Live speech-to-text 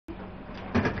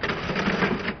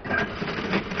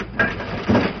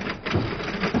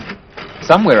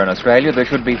Somewhere in Australia there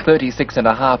should be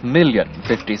 36.5 million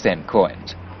 50-cent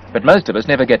coins, but most of us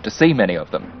never get to see many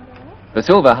of them. The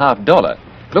silver half-dollar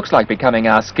looks like becoming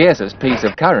our scarcest piece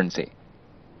of currency.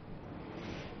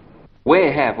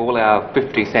 Where have all our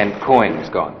 50-cent coins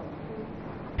gone?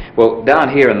 Well, down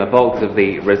here in the vaults of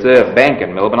the Reserve Bank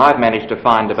in Melbourne, I've managed to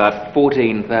find about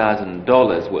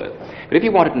 $14,000 worth. But if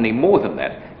you wanted any more than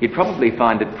that, you'd probably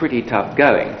find it pretty tough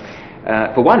going.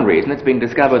 For one reason, it's been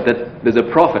discovered that there's a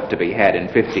profit to be had in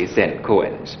 50-cent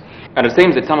coins. And it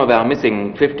seems that some of our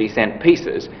missing 50-cent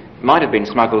pieces might have been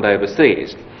smuggled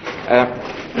overseas. The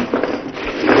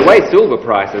way silver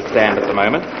prices stand at the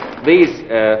moment, these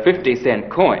 50-cent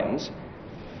coins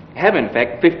have in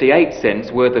fact 58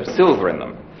 cents worth of silver in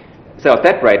them. So at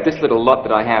that rate, this little lot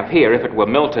that I have here, if it were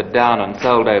melted down and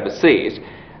sold overseas,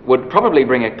 would probably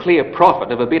bring a clear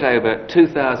profit of a bit over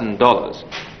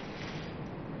 $2,000.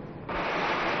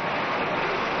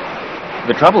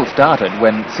 The trouble started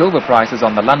when silver prices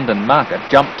on the London market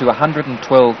jumped to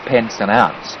 112 pence an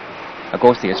ounce. Of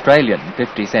course, the Australian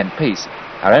 50-cent piece,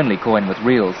 our only coin with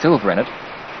real silver in it,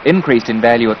 increased in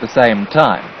value at the same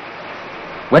time.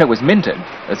 When it was minted,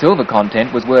 the silver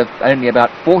content was worth only about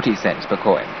 40 cents per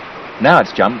coin. Now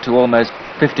it's jumped to almost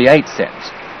 58 cents.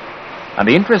 And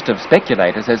the interest of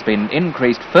speculators has been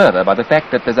increased further by the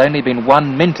fact that there's only been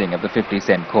one minting of the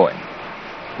 50-cent coin.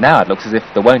 Now it looks as if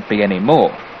there won't be any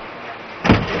more.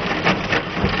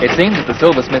 It seems that the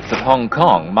silversmiths of Hong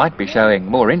Kong might be showing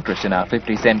more interest in our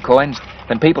 50-cent coins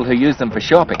than people who use them for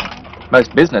shopping.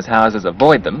 Most business houses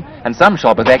avoid them, and some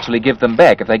shoppers actually give them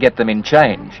back if they get them in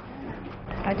change.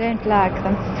 I don't like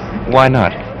them. Why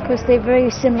not? Because they're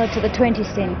very similar to the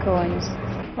 20-cent coins.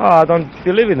 Oh, I don't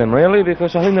believe in them really,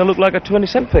 because I think they look like a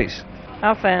 20-cent piece.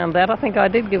 I found that. I think I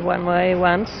did give one away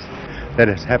once. That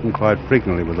has happened quite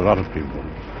frequently with a lot of people.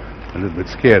 A little bit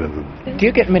scared of them. Do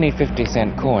you get many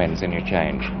 50-cent coins in your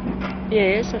change?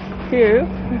 Yes, a few.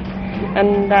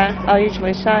 And I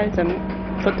usually save them,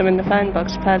 put them in the phone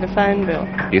box, pay the phone bill.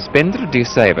 Do you spend it or do you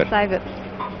save it? Save it.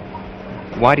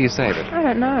 Why do you save it? I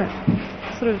don't know.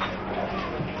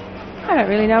 I don't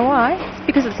really know why. It's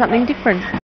because it's something different.